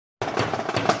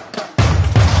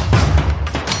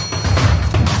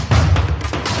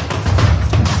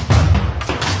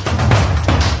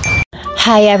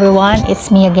Hi everyone,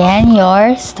 it's me again,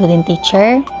 your student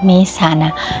teacher, Miss Hannah,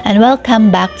 and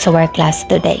welcome back to our class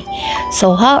today.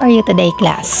 So how are you today,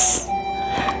 class?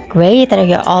 Great that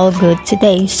you're all good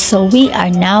today. So we are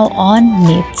now on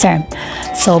midterm.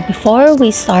 So before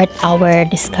we start our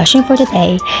discussion for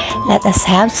today, let us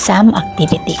have some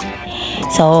activity.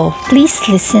 So please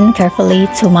listen carefully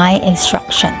to my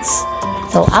instructions.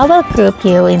 So I will group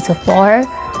you into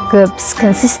 4 groups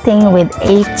consisting with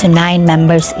 8 to 9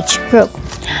 members each group.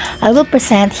 I will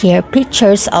present here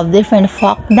pictures of different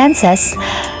folk dances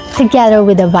together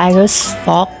with the various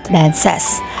folk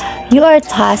dances. You are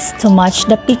tasked to match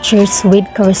the pictures with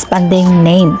corresponding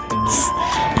names.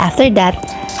 After that,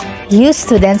 you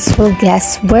students will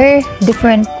guess where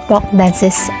different folk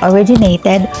dances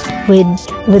originated,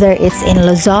 whether it's in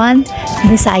Luzon,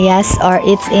 Visayas, or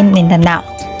it's in Mindanao.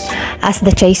 As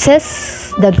the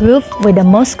choices, the group with the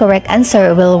most correct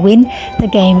answer will win the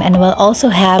game and will also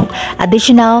have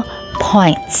additional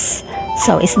points.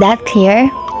 So is that clear?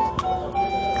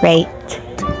 Great.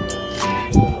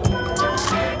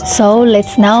 So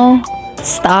let's now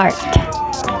start.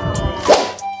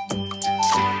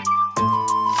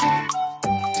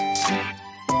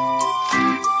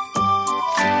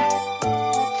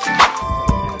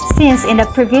 Since in the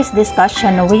previous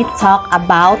discussion we talked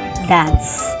about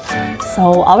dance,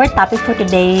 so our topic for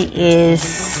today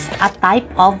is a type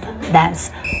of dance,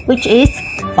 which is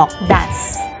folk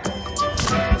dance.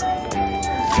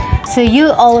 So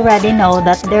you already know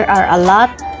that there are a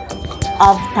lot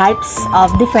of types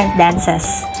of different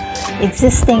dances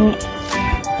existing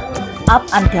up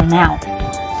until now.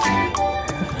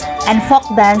 And folk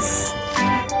dance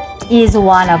is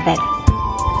one of it.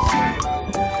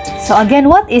 So again,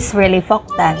 what is really folk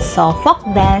dance? So folk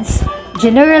dance,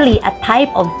 generally a type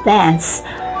of dance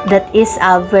that is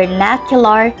a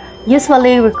vernacular,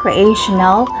 usually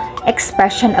recreational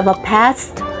expression of a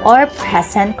past or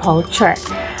present culture.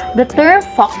 The term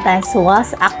folk dance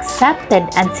was accepted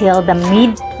until the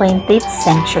mid-20th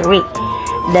century.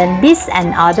 Then this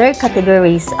and other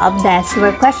categories of dance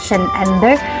were questioned and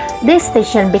their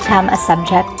distinction became a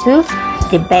subject to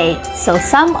debate. So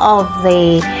some of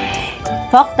the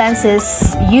folk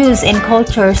dances used in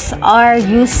cultures are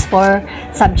used for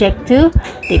subject to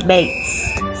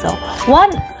debates. So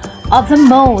one of the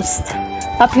most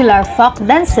popular folk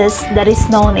dances that is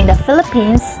known in the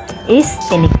Philippines is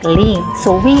tinikling.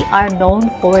 So we are known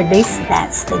for this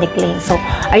dance, tinikling. So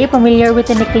are you familiar with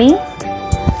tinikling?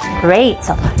 Great.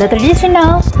 So the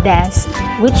traditional dance,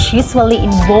 which usually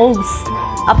involves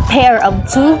a pair of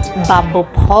 2 bamboo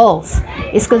poles,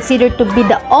 is considered to be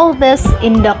the oldest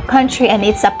in the country, and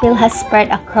its appeal has spread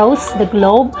across the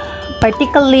globe,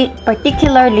 particularly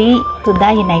to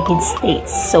the United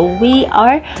States. So we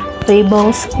are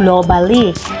famous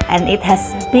globally, and it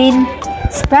has been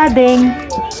spreading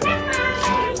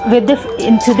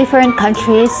into different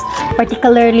countries,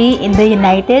 particularly in the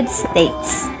United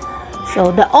States.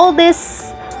 So the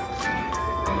oldest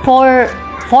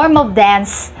form of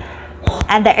dance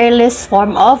and the earliest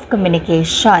form of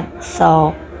communication.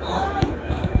 So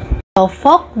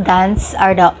folk dance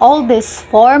are the oldest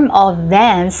form of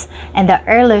dance and the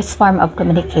earliest form of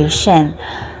communication.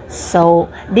 So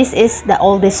this is the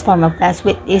oldest form of dance,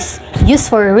 which is used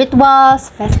for rituals,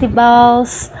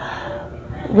 festivals,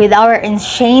 with the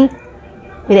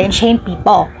ancient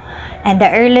people, and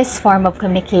the earliest form of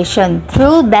communication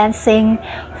through dancing.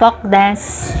 Folk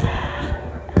dance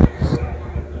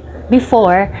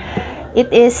before, it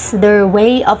is their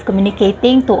way of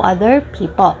communicating to other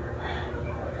people.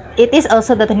 It is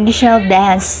also the traditional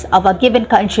dance of a given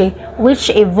country, which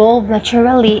evolved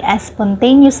naturally and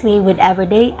spontaneously with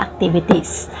everyday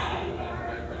activities,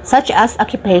 such as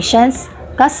occupations,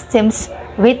 customs,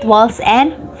 rituals,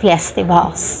 and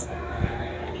festivals.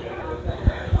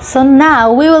 So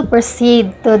now we will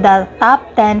proceed to the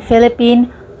top 10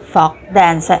 Philippine folk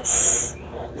dances.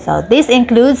 So this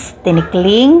includes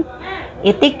tinikling,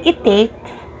 itik-itik,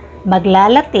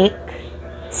 maglalatik,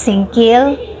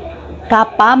 singkil,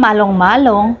 kapa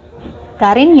malong-malong,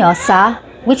 karinyosa,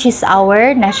 which is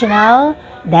our national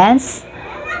dance,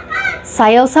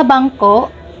 sayaw sa bangko,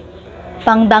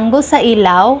 pangdanggo sa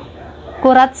ilaw,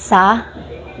 kuratsa,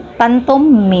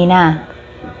 pantomina.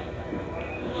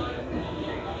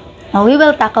 Now we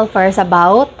will tackle first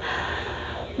about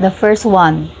the first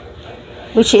one,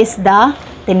 which is the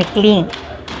tinikling.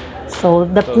 So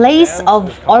the place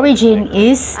of origin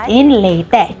is in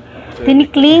Leyte.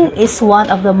 Tinikling is one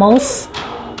of the most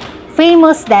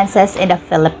famous dances in the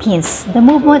Philippines. The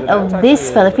movement of this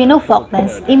Filipino folk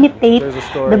dance imitate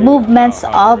the movements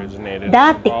of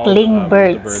the tickling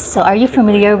birds. So, are you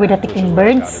familiar with the tickling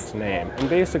birds?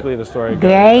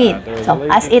 Great! So,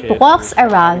 as it walks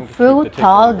around through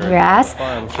tall grass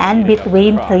and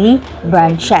between three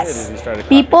branches,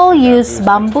 people use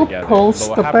bamboo poles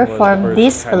to perform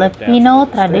this Filipino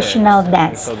traditional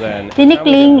dance.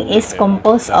 Tinikling is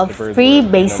composed of three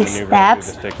basic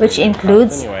steps, which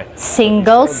includes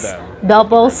singles,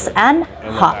 doubles, and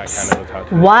hops,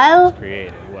 while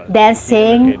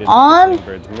dancing on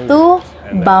two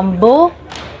bamboo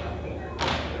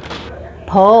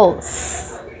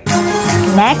poles.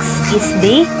 Next is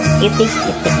the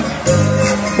itik-itik.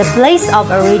 The place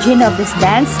of origin of this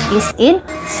dance is in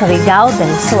Surigao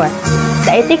del Sur.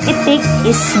 The itik-itik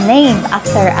is named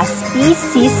after a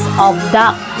species of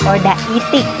duck, or the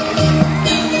itik,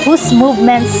 whose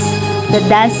movements the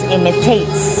dance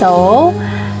imitates. So,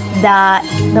 the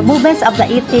movements of the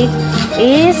itik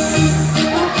is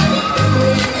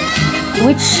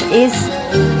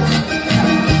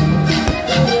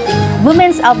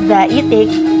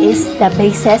the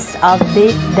basis of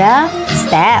the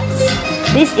steps.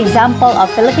 This example of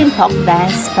Philippine folk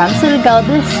dance from Surigao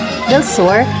del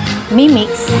Sur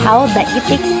mimics how the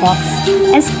itik walks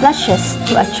and splashes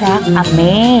to attract a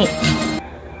mate.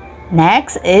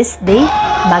 Next is the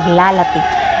maglalatik.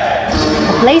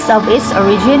 The place of its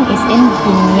origin is in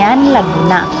Binyan,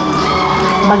 Laguna.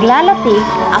 Maglalatik,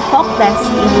 a folk dance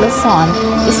in Luzon,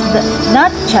 is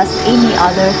not just any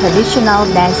other traditional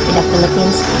dance in the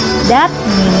Philippines that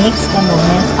mimics the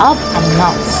movements of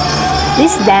animals.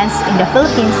 This dance in the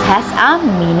Philippines has a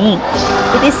meaning.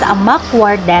 It is a mock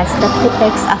war dance that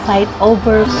depicts a fight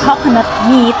over coconut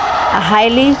meat, a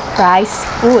highly prized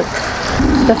food.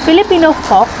 The Filipino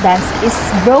folk dance is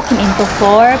broken into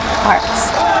four parts: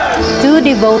 two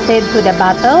devoted to the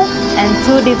battle and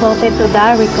two devoted to the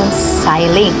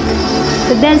reconciling.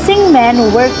 The dancing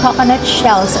men wear coconut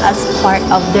shells as part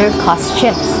of their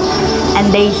costumes,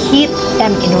 and they hit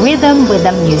them in rhythm with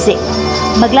the music.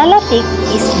 Maglalatik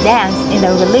is danced in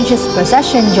a religious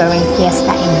procession during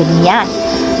Fiesta in Binyan,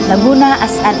 Laguna,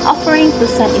 as an offering to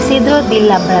San Isidro de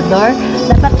Labrador,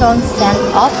 the patron saint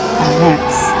of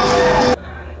farmers.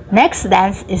 Next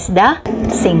dance is the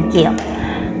singkil.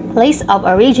 Place of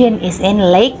origin is in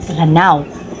Lake Lanao.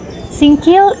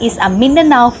 Singkil is a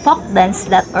Mindanao folk dance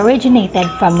that originated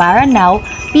from Maranao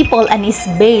people and is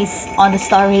based on the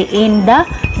story in the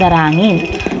Darangin,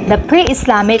 the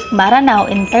pre-Islamic Maranao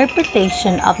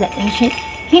interpretation of the ancient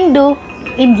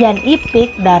Hindu-Indian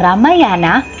epic, the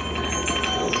Ramayana.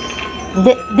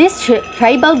 This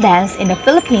tribal dance in the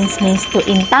Philippines means to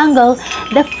entangle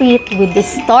the feet with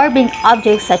disturbing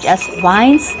objects such as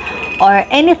vines or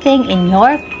anything in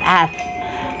your path.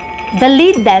 The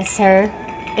lead dancer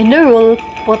in the role,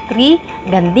 Potri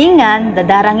Gandingan, the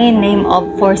Darangin name of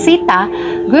Forsita,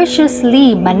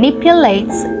 graciously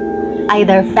manipulates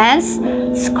either fans,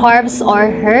 scarves, or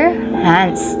her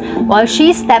hands while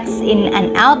she steps in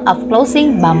and out of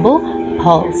closing bamboo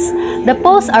poles. The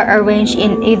poles are arranged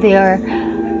in either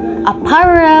a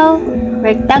parallel,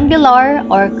 rectangular,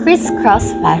 or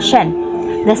crisscross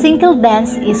fashion. The singkil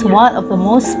dance is one of the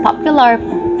most popular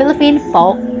Philippine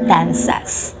folk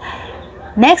dances.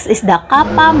 Next is the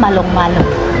Kapa Malong-Malong.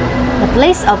 The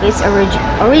place of its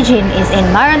origin is in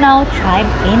Maranao tribe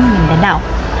in Mindanao.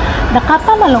 The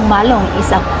Kapa Malong-Malong is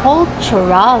a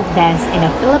cultural dance in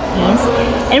the Philippines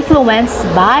influenced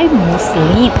by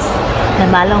Muslims. The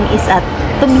malong is a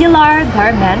tubular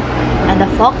garment, and the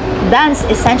folk dance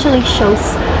essentially shows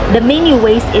the many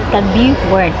ways it can be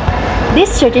worn.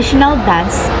 This traditional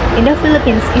dance in the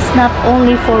Philippines is not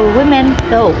only for women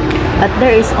though, but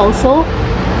there is also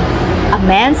a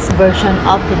men's version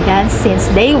of the dance since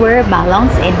they wear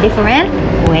malongs in different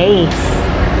ways.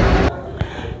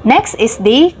 Next is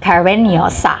the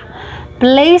Carenyosa.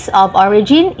 Place of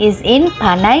origin is in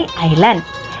Panay Island.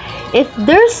 If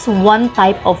there's one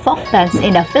type of folk dance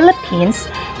in the Philippines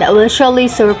that will surely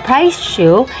surprise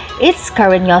you, it's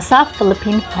Carenyosa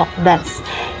Philippine folk dance.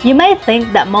 You might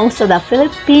think that most of the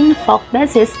Philippine folk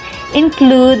dances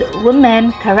include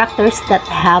women characters that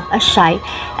have a shy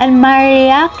and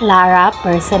Maria Clara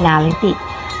personality.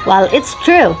 While it's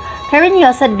true,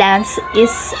 Carenyosa dance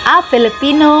is a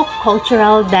Filipino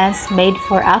cultural dance made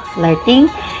for a flirting,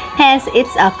 hence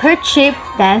it's a courtship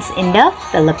dance in the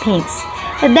Philippines.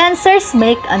 The dancers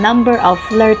make a number of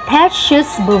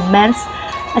flirtatious movements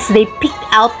as they peek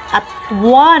out at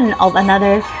one of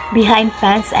another behind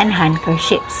fans and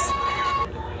handkerchiefs.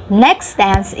 Next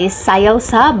dance is Sayaw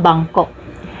sa Bangko.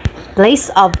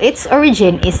 Place of its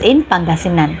origin is in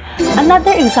Pangasinan.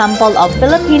 Another example of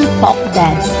Philippine folk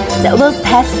dance that will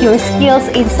test your skills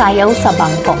in sayaw sa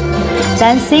bangko.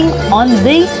 Dancing on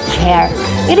the chair.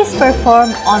 It is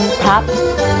performed on top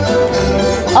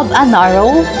of a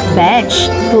narrow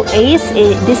bench. To ace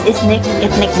this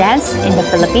ethnic dance in the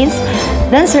Philippines,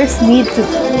 dancers need to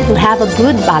have a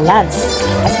good balance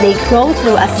as they go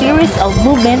through a series of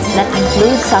movements that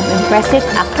include some impressive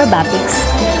acrobatics.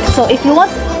 So if you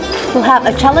want to have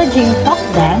a challenging folk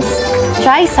dance,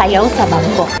 try sayaw sa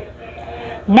bangko.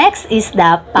 Next is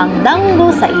the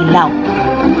Pandango sa Ilaw.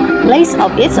 Place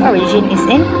of its origin is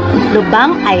in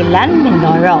Lubang Island,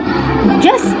 Mindoro.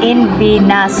 Just in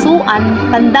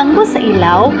Binasuan, Pandango sa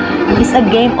Ilaw is a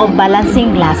game of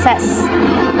balancing glasses.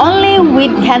 Only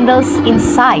with candles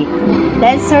inside.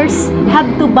 Dancers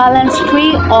have to balance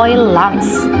 3 oil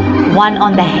lamps, one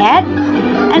on the head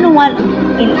and one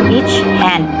in each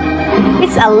hand.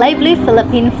 It's a lively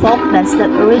Philippine folk dance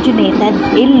that originated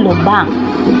in Lubang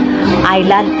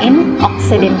Island in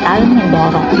Occidental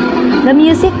Mindoro. The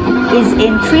music is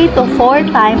in 3 to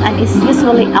 4 time and is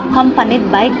usually accompanied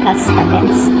by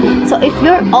castanets. So if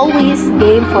you're always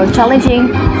game for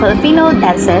challenging Filipino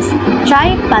dances,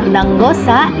 try Pandango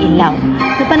sa Ilaw.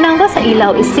 The Pandango sa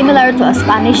Ilaw is similar to a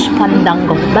Spanish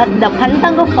Fandango, but the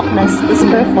Pandango folk dance is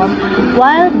performed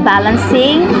while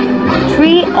balancing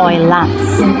 3 oil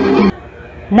lamps.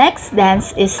 Next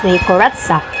dance is the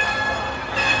Kuratsa.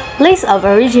 Place of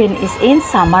origin is in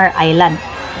Samar Island.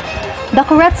 The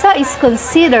Kuratsa is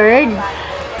considered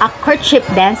a courtship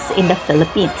dance in the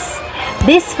Philippines.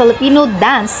 This Filipino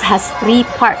dance has 3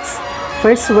 parts.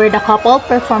 First, where the couple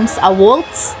performs a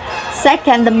waltz.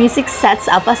 Second, the music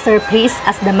sets a faster pace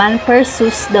as the man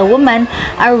pursues the woman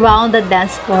around the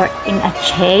dance floor in a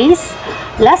chase.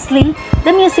 Lastly,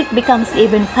 the music becomes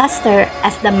even faster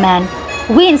as the man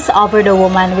wins over the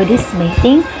woman with his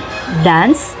mating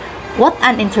dance. What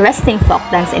an interesting folk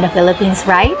dance in the Philippines,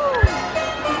 right?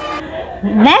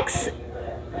 Next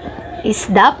is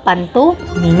the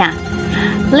Pantomina.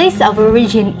 Place of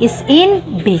origin is in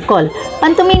Bicol.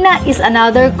 Pantomina is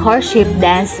another courtship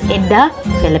dance in the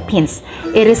Philippines.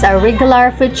 It is a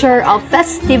regular feature of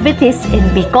festivities in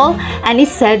Bicol and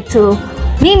is said to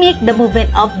mimic the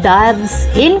movement of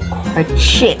doves in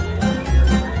courtship.